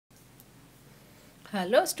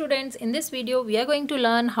Hello students, in this video we are going to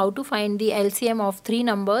learn how to find the LCM of three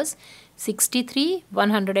numbers 63,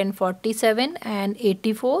 147 and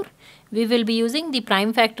 84. We will be using the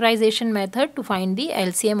prime factorization method to find the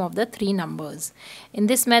LCM of the three numbers. In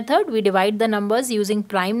this method we divide the numbers using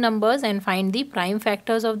prime numbers and find the prime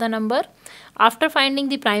factors of the number. After finding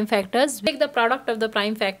the prime factors, we take the product of the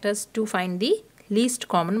prime factors to find the least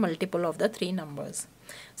common multiple of the three numbers.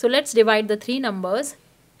 So let's divide the three numbers.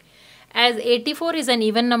 As 84 is an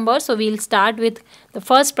even number, so we'll start with the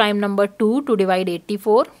first prime number 2 to divide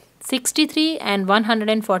 84. 63 and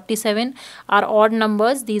 147 are odd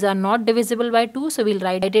numbers. These are not divisible by 2, so we'll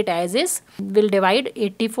write it as is. We'll divide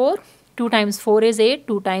 84. 2 times 4 is 8,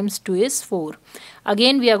 2 times 2 is 4.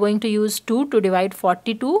 Again we are going to use 2 to divide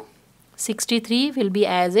 42. 63 will be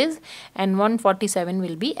as is and 147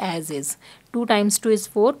 will be as is. 2 times 2 is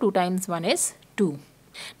 4, 2 times 1 is 2.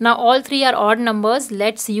 Now all three are odd numbers.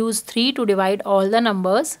 Let's use 3 to divide all the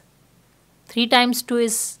numbers. 3 times 2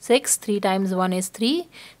 is 6, 3 times 1 is 3,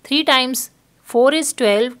 3 times 4 is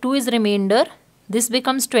 12, 2 is remainder. This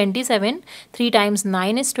becomes 27, 3 times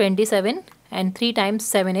 9 is 27 and 3 times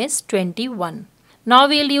 7 is 21. Now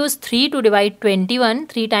we will use 3 to divide 21,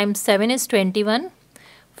 3 times 7 is 21,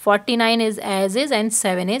 49 is as is and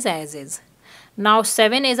 7 is as is. Now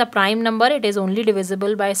 7 is a prime number, it is only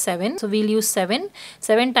divisible by 7. So we'll use 7.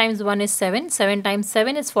 7 times 1 is 7. 7 times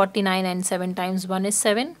 7 is 49 and 7 times 1 is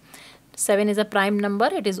 7. 7 is a prime number,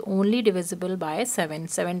 it is only divisible by 7.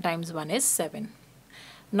 7 times 1 is 7.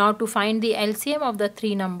 Now to find the LCM of the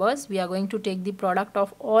three numbers, we are going to take the product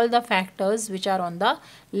of all the factors which are on the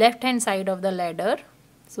left hand side of the ladder.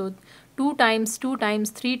 So 2 times 2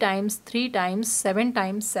 times 3 times 3 times 7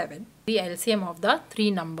 times 7. The LCM of the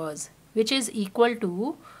three numbers, which is equal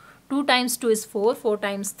to 2 times 2 is 4, 4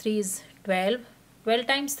 times 3 is 12, 12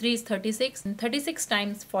 times 3 is 36, and 36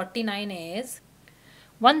 times 49 is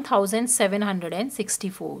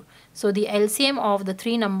 1764. So the LCM of the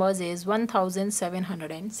three numbers is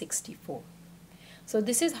 1764. So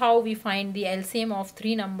this is how we find the LCM of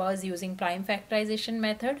three numbers using prime factorization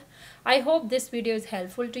method. I hope this video is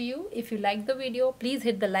helpful to you. If you like the video, please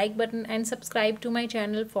hit the like button and subscribe to my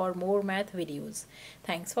channel for more math videos.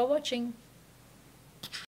 Thanks for watching.